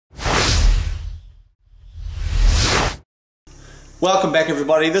Welcome back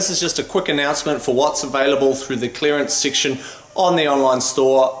everybody. This is just a quick announcement for what's available through the clearance section on the online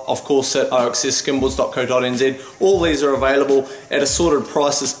store, of course at OXS skimboards.co.nz. All these are available at assorted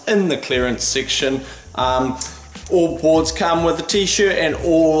prices in the clearance section. All boards come with a t-shirt and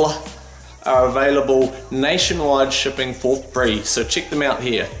all are available nationwide shipping for free. So check them out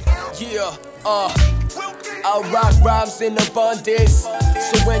here. Yeah, I rock rhymes in abundance.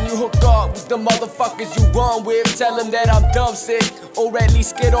 So when you hook up with the motherfuckers you run with, tell them that I'm dumb sick, or at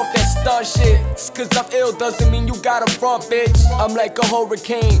least get off that stunt shit. Cause I'm ill doesn't mean you got a front, bitch. I'm like a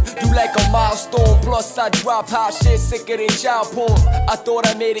hurricane, you like a milestone. Plus I drop hot shit sicker than child porn. I thought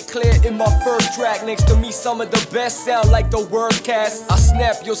I made it clear in my first track. Next to me some of the best sound like the word cast. I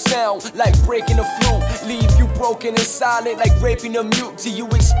snap your sound like breaking a flute, leave you broken and silent like raping a mute. Do you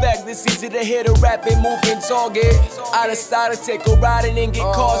expect this easy to hit a rapid moving target? I decided to take a ride and then get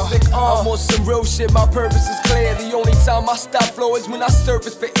caustic. I'm on some real shit, my purpose is clear. The only time I stop flow is when I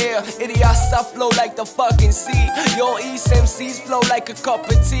surface for air. Idiots, I flow like the fucking sea. Your East MCs flow like a cup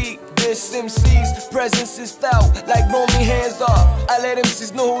of tea. This MC's presence is felt like roaming hands up. I let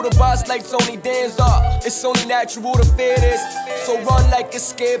MCs know who the boss like Tony Danza. It's only natural to fear this, so run like a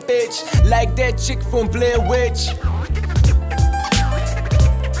scared bitch, like that chick from Blair Witch.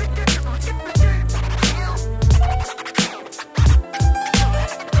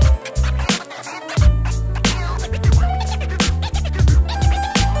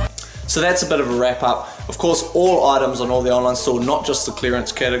 So that's a bit of a wrap up. Of course, all items on all the online store, not just the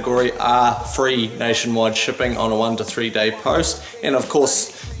clearance category, are free nationwide shipping on a 1 to 3 day post. And of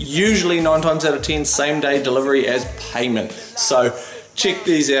course, usually 9 times out of 10, same day delivery as payment. So check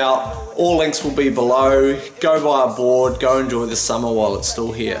these out. All links will be below. Go buy a board, go enjoy the summer while it's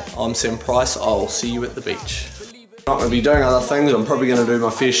still here. I'm Sam Price, I'll see you at the beach. I'm not going to be doing other things. I'm probably going to do my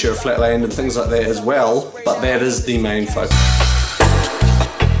fair share of flatland and things like that as well, but that is the main focus.